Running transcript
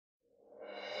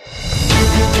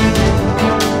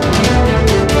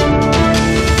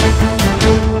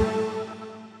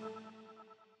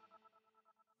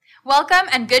Welcome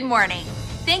and good morning.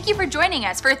 Thank you for joining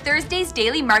us for Thursday's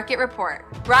Daily Market Report,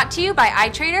 brought to you by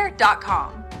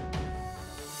iTrader.com.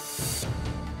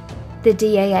 The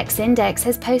DAX index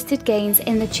has posted gains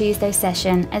in the Tuesday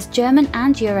session as German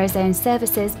and Eurozone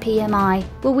services PMI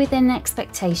were within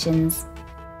expectations.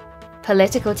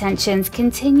 Political tensions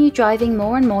continue driving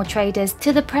more and more traders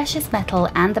to the precious metal,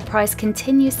 and the price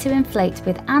continues to inflate,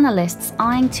 with analysts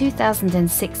eyeing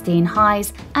 2016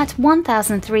 highs at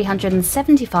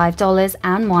 $1,375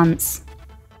 an ounce.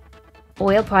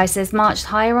 Oil prices marched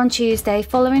higher on Tuesday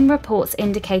following reports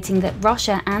indicating that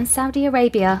Russia and Saudi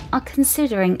Arabia are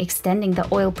considering extending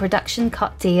the oil production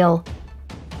cut deal.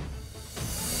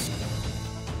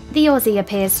 The Aussie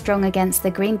appears strong against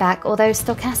the greenback, although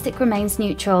stochastic remains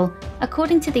neutral.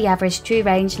 According to the average true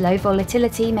range, low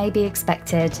volatility may be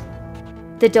expected.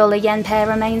 The dollar-yen pair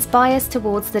remains biased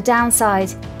towards the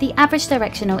downside. The average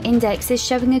directional index is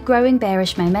showing a growing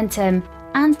bearish momentum,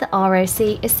 and the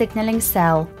ROC is signalling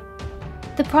sell.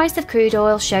 The price of crude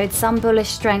oil showed some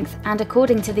bullish strength, and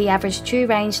according to the average true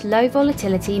range, low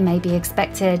volatility may be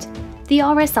expected. The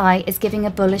RSI is giving a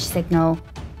bullish signal.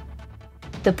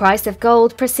 The price of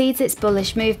gold precedes its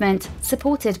bullish movement,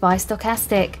 supported by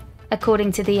stochastic.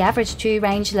 According to the average true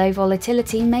range, low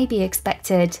volatility may be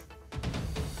expected.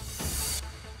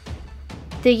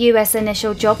 The US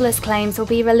initial jobless claims will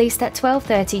be released at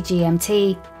 12:30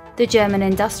 GMT, the German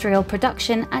industrial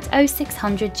production at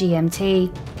 0600 GMT,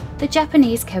 the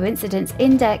Japanese coincidence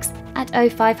index at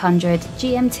 0500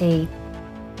 GMT.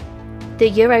 The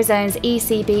Eurozone's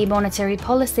ECB monetary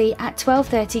policy at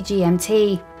 12:30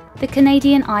 GMT, the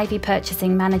Canadian Ivy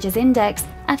Purchasing Managers Index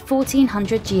at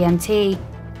 1400 GMT,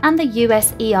 and the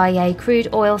US EIA crude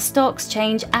oil stocks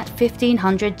change at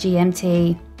 1500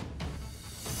 GMT.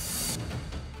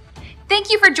 Thank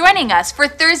you for joining us for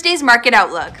Thursday's Market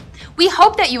Outlook. We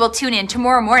hope that you will tune in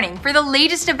tomorrow morning for the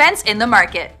latest events in the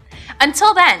market.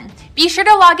 Until then, be sure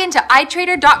to log into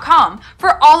iTrader.com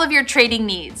for all of your trading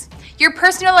needs. Your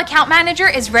personal account manager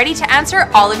is ready to answer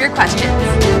all of your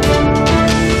questions.